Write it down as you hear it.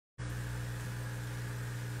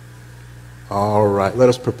All right, let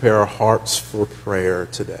us prepare our hearts for prayer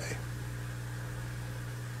today.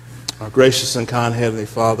 Our gracious and kind Heavenly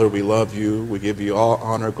Father, we love you. We give you all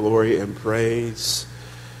honor, glory, and praise.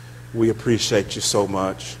 We appreciate you so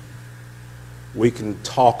much. We can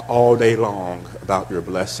talk all day long about your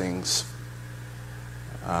blessings,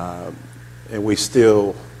 and we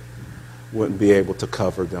still wouldn't be able to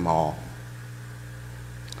cover them all.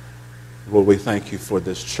 Lord, we thank you for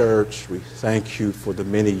this church. We thank you for the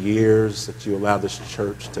many years that you allow this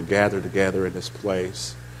church to gather together in this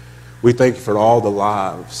place. We thank you for all the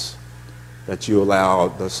lives that you allow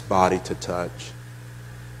this body to touch.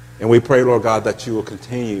 And we pray, Lord God, that you will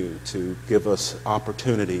continue to give us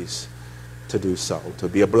opportunities to do so, to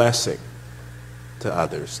be a blessing to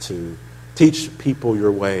others, to teach people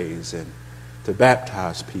your ways and to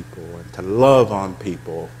baptize people and to love on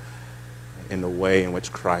people in the way in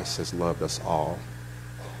which Christ has loved us all.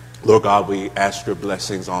 Lord God, we ask your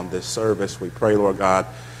blessings on this service. We pray, Lord God,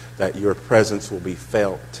 that your presence will be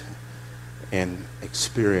felt and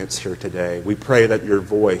experienced here today. We pray that your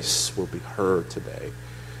voice will be heard today.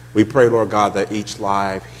 We pray, Lord God, that each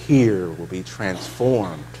life here will be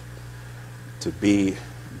transformed to be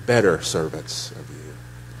better servants of you.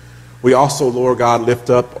 We also, Lord God, lift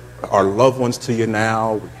up our loved ones to you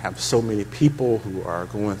now. We have so many people who are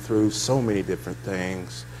going through so many different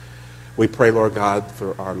things. We pray, Lord God,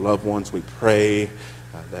 for our loved ones. We pray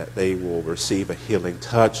that they will receive a healing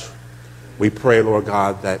touch. We pray, Lord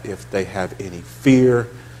God, that if they have any fear,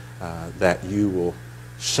 that you will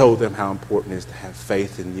show them how important it is to have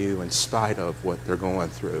faith in you in spite of what they're going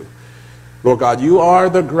through. Lord God, you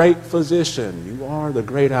are the great physician. You are the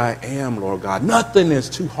great I am, Lord God. Nothing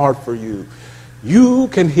is too hard for you. You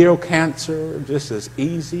can heal cancer just as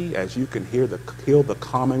easy as you can heal the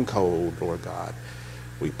common cold, Lord God.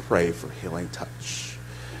 We pray for healing touch.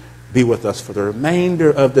 Be with us for the remainder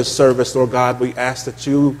of this service, Lord God. We ask that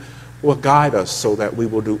you will guide us so that we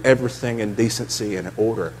will do everything in decency and in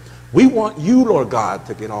order. We want you, Lord God,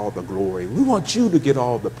 to get all the glory. We want you to get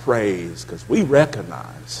all the praise because we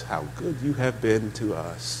recognize how good you have been to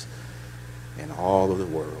us and all of the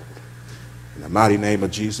world. In the mighty name of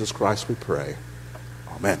Jesus Christ we pray.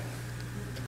 Amen.